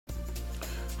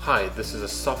Hi, this is a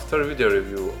software video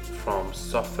review from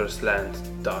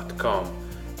SoftwareSlant.com,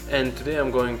 and today I'm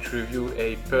going to review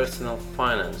a personal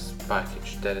finance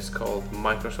package that is called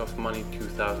Microsoft Money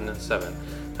 2007.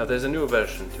 Now there's a new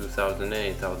version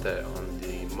 2008 out there on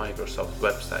the Microsoft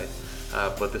website,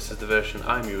 but this is the version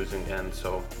I'm using, and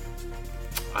so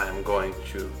I am going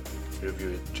to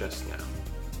review it just now.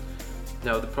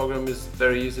 Now the program is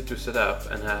very easy to set up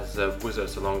and has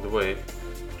wizards along the way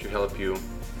to help you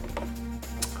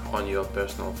on your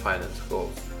personal finance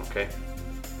goals. Okay,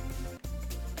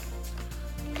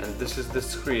 and this is the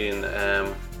screen.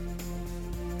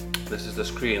 This is the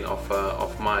screen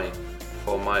of my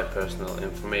personal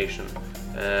information.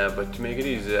 But to make it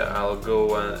easier, I'll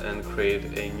go and create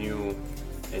a new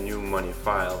money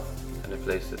file, and I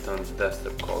place it on the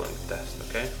desktop calling it test.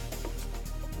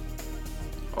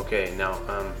 Okay, now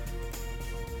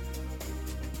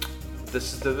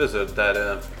this is the wizard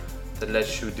that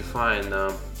lets you define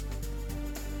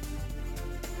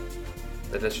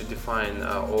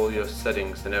all your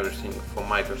settings and everything for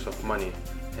Microsoft Money,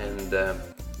 and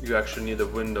you actually need a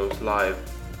Windows Live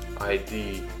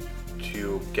ID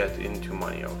to get into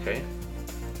Money. Okay,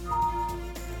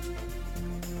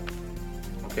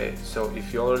 so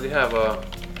if you already have a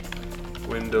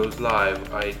Windows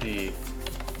Live ID,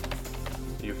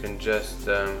 you can just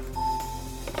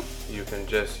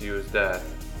use that.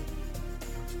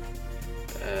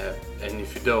 And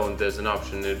if you don't, there's an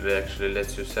option that actually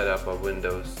lets you set up a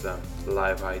Windows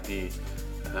Live ID,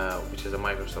 which is a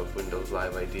Microsoft Windows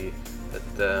Live ID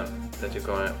that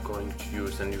you're going to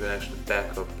use, and you can actually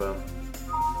back up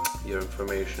your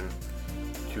information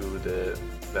to the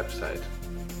website,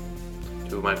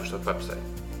 to Microsoft website.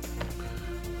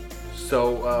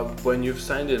 So when you've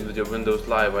signed in with your Windows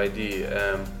Live ID,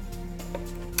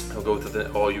 you'll go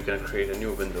to or you can create a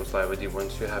new Windows Live ID.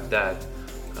 Once you have that,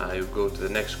 you go to the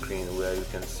next screen where you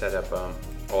can set up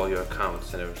all your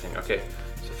accounts and everything. Okay,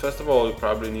 so first of all, you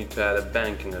probably need to add a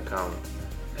banking account,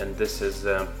 and this is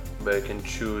where you can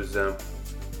choose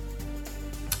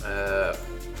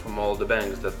from all the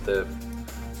banks that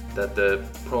the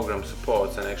program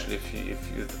supports. And actually, if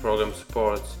the program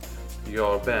supports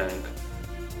your bank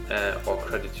or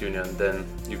credit union, then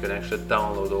you can actually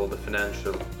download all the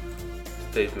financial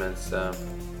statements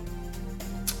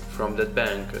from that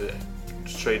bank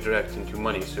straight direct into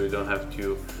Money, so you don't have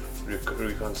to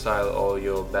reconcile all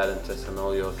your balances and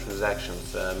all your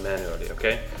transactions manually.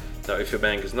 Okay, now if your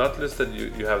bank is not listed,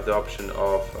 you have the option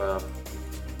of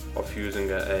using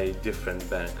a different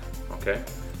bank, okay,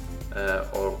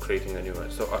 or creating a new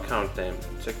one. So account name,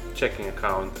 checking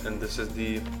account, and this is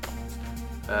the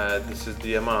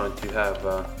amount you have,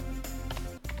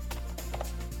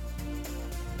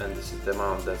 and this is the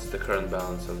amount that's the current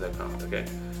balance of the account. Okay,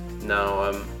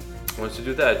 now once you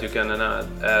do that, you can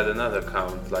add another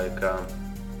account, like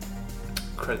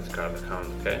credit card account.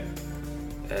 Okay,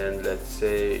 and let's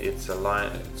say it's a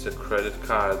credit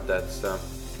card that's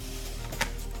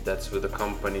with a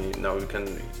company. Now you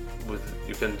can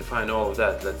define all of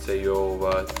that. Let's say you owe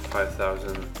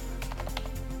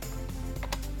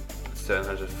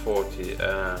 5,740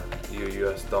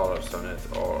 US dollars on it,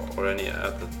 or any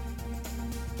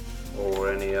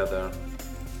other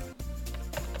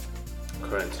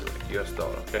currency like US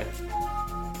dollar. Okay,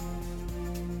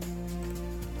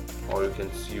 or you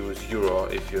can use euro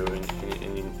if you're in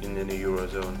any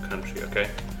eurozone country. Okay,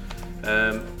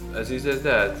 as easy as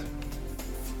that.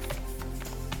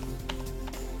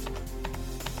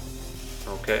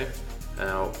 Okay,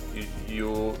 now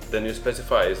you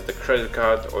specify, is it the credit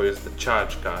card or is the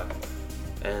charge card,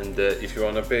 and if you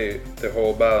want to pay the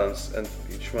whole balance and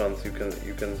each month, you can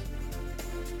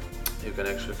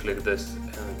actually click this,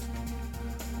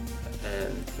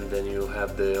 and then you'll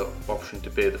have the option to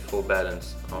pay the full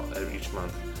balance each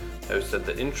month. You set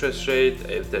the interest rate,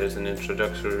 if there is an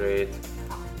introductory rate,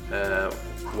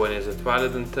 when is it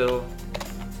valid until,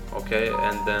 okay,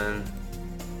 and then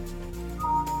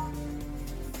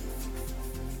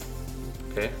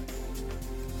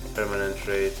permanent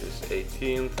rate is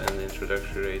 18th and the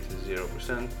introductory rate is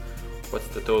 0%. What's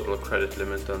the total credit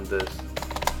limit on this?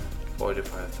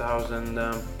 45,000.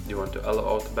 You want to allow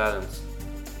auto balance.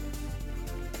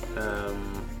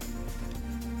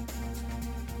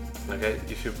 Okay,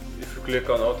 if you click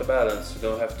on auto balance, you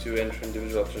don't have to enter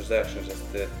individual transactions, just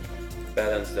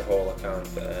balance the whole account,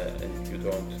 and you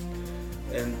don't.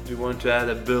 And you want to add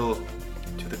a bill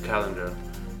to the calendar.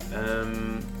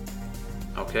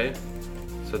 Okay,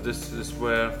 so this is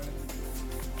where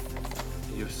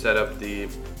you set up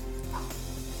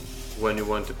when you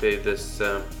want to pay this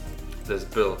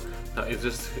bill. Now if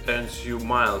this earns you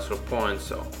miles or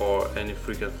points or any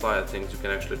frequent flyer things, you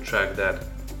can actually track that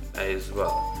as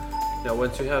well. Now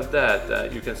once you have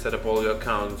that, you can set up all your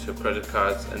accounts, your credit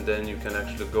cards, and then you can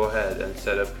actually go ahead and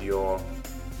set up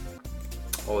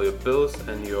all your bills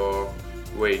and your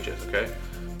wages. Okay,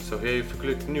 so here if you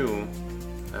click new,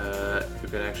 you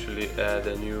can actually add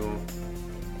a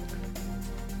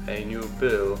new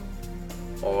bill,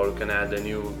 or you can add a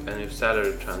new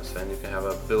salary transfer, and you can have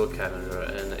a bill calendar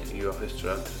and your history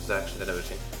of transactions and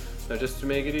everything. Now just to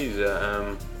make it easier,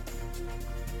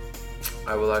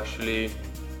 I will actually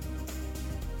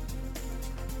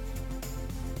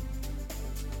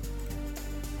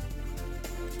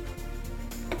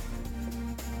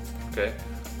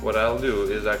what I'll do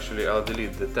is actually I'll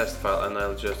delete the test file and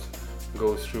I'll just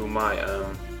go through my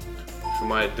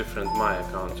different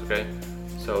accounts. Okay,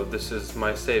 so this is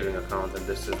my saving account and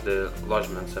this is the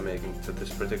lodgements I'm making to this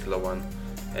particular one,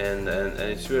 and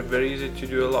it's very easy to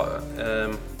do a lot,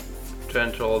 to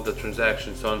enter all the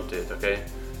transactions onto it. Okay,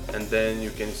 and then you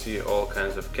can see all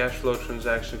kinds of cash flow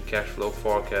transactions, cash flow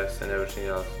forecasts, and everything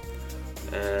else.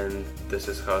 And this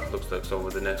is how it looks like over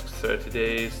the next 30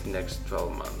 days, next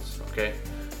 12 months. Okay,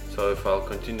 so if I'll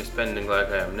continue spending like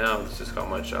I am now, this is how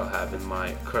much I'll have in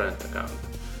my current account.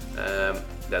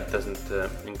 That doesn't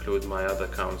include my other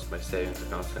accounts, my savings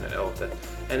accounts, and all that.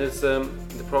 And it's the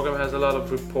program has a lot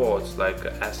of reports like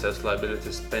assets,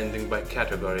 liabilities, spending by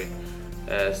category,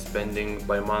 spending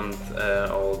by month,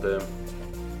 all the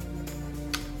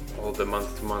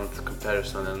month-to-month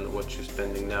comparison, and what you're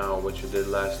spending now, what you did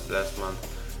last month.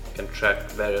 You can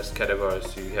track various categories,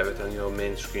 so you have it on your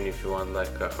main screen if you want,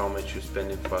 like how much you're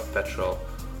spending for petrol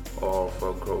or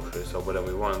for groceries or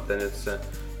whatever you want. Then it's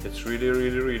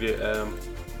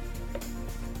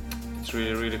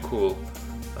really cool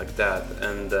like that,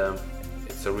 and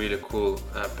it's a really cool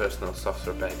personal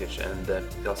software package, and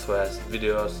it also has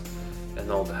videos and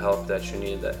all the help that you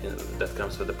need that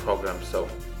comes with the program. So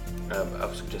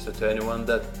I've suggested to anyone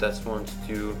that wants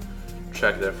to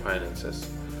track their finances.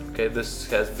 Okay, this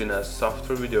has been a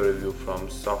software video review from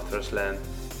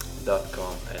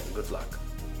SoftwareSlant.com, and good luck.